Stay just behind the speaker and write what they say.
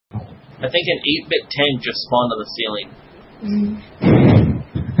I think an 8-bit tank just spawned on the ceiling.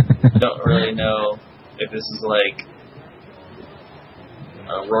 Don't really know if this is like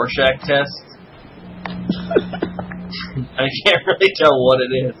a Rorschach test. I can't really tell what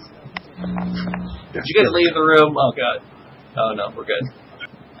it is. Did you guys leave the room? Oh god. Oh no, we're good.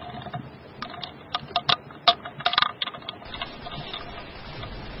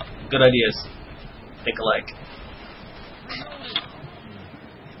 Good ideas. Think alike.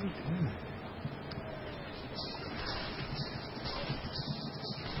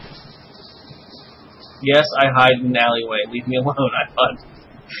 Yes, I hide in an alleyway. Leave me alone, iPod.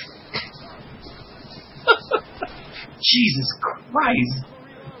 Jesus Christ.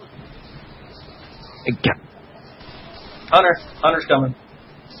 Hunter's coming.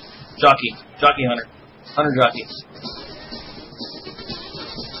 Jockey, Hunter. Hunter jockey.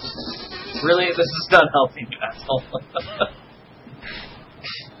 Really? This is not helping, you asshole.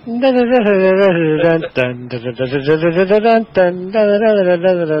 You're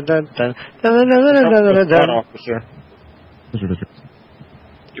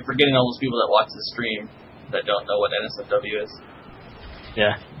forgetting all those people that watch the stream that don't know what NSFW is.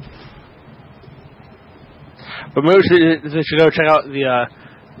 Yeah. But maybe they should go check out the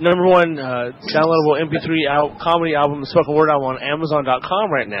 #1 downloadable MP3 comedy album, spoken word album on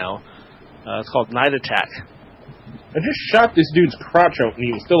Amazon.com right now. It's called Night Attack. I just shot this dude's crotch out and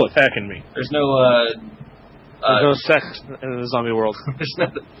he was still attacking me. There's no sex in the zombie world.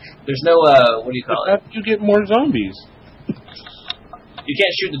 there's no what do you call it? How do you get more zombies? You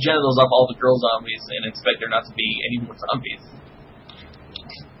can't shoot the genitals off all the girl zombies and expect there not to be any more zombies.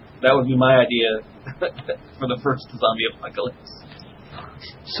 That would be my idea for the first zombie apocalypse.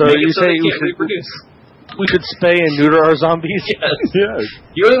 So you say we should spay and neuter our zombies? Yes. Yes.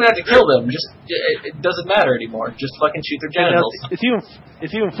 You don't even have to kill them. Just it doesn't matter anymore. Just fucking shoot their genitals.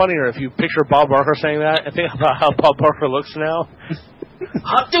 It's even funnier if you picture Bob Barker saying that and think about how Bob Barker looks now.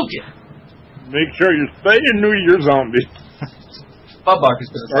 Hot Dukin. Make sure you're spaying and neuter your zombies. Bob Barker's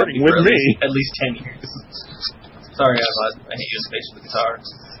been starting with me at least 10 years. Sorry, iPod. I hit you in the face with the guitar.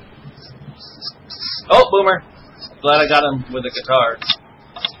 Oh, Boomer. Glad I got him with a guitar.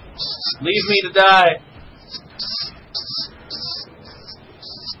 Leave me to die.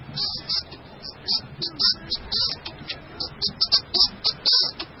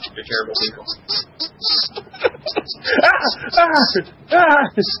 You're terrible people. I'm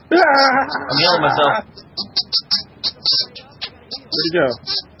yelling myself. Where'd he go?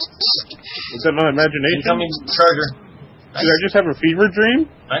 Was that my imagination? Incoming charger. Nice. Did I just have a fever dream?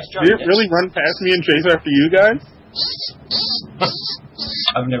 Nice job. Did it really run past me and chase after you guys?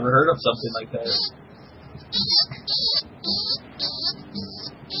 I've never heard of something like that.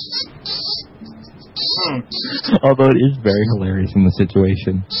 Although it is very hilarious in the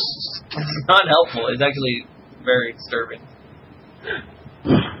situation. It's not helpful. It's actually very disturbing.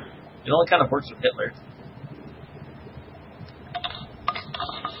 It only kind of works with Hitler.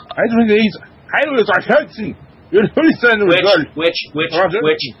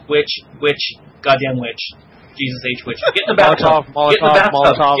 Witch, goddamn witch. Jesus H. Witch. Get in the bathtub. Get in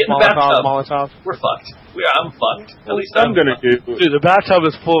the bathtub. Molotov. We're fucked. I'm fucked. At least I'm gonna do. Dude, the bathtub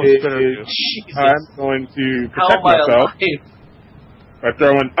is full of bitter juice. I'm going to How protect am I myself alive? by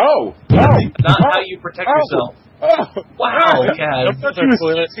throwing. Not how you protect yourself. Wow, Kaz. I've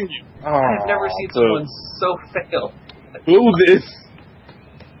never seen someone so fail. Boo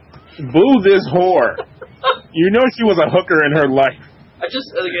this whore. You know she was a hooker in her life.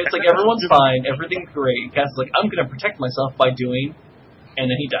 It's like everyone's fine, everything's great. Kaz is like, I'm gonna protect myself by doing, and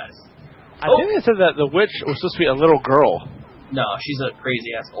then he dies. I think they said that the witch was supposed to be a little girl. No, she's a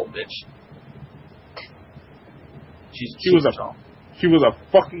crazy ass old bitch. She was a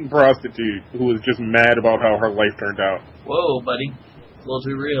fucking prostitute who was just mad about how her life turned out. Whoa, buddy. A little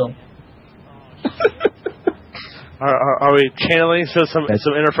too real. Are we channeling some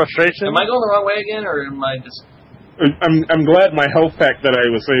inner frustration? Am I going the wrong way again, or am I just... I'm glad my health pack that I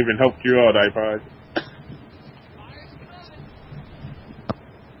was saving helped you out, iPod.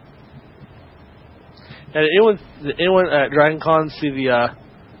 Did anyone at DragonCon see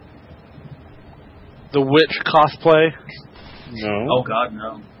the witch cosplay? No. Oh God,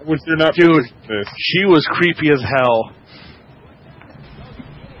 no. Was there not? Dude, this? She was creepy as hell.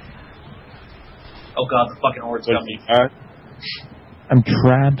 Oh God, the fucking horde's coming. I'm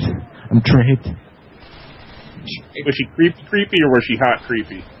trapped. I'm trapped. Was she creepy or was she hot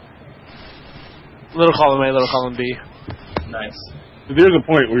creepy? Little column A, little column B. Nice. So there's a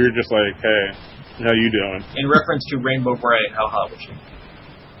point where you're just like, hey, how you doing? In reference to Rainbow Bright, how hot was she?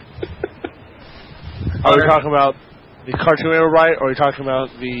 Are we talking about the cartoon Rainbow Bright, or are we talking about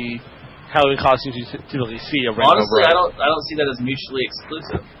the Halloween costumes you typically see. Honestly, I don't see that as mutually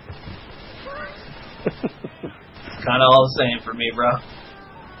exclusive. It's kind of all the same for me, bro.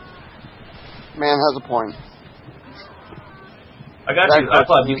 Man has a point. I got you.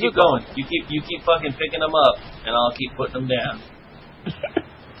 iPod, you keep going. You keep fucking picking them up, and I'll keep putting them down.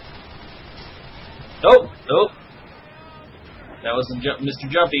 Nope. That was Mr.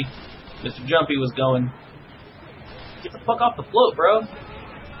 Jumpy. Mr. Jumpy was going. Get the fuck off the float, bro.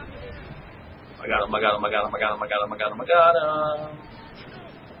 I got him.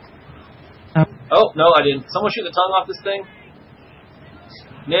 Oh, no, I didn't. Someone shoot the tongue off this thing?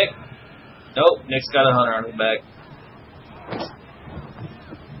 Nick? Nope, Nick's got a hunter on his back.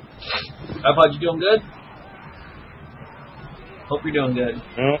 iPod, you doing good? Hope you're doing good.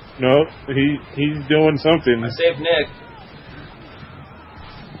 No, he's doing something. I saved Nick.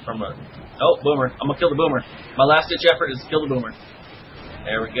 From a... Oh, boomer. I'm gonna kill the boomer. My last ditch effort is to kill the boomer.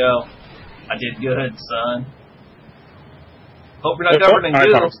 There we go. I did good, son. Hope you're not covered in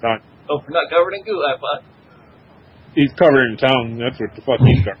goo. Hope you're not covered in goo, iPod. He's covered in tongue. That's what the fuck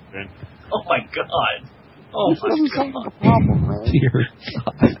he's covered in. Oh my god. Oh my god. Problem, man. Dear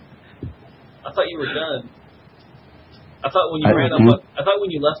God. I thought you were done. I thought when you ran up, I thought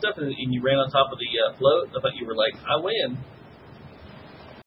when you left up and you ran on top of the float, I thought you were like, I win.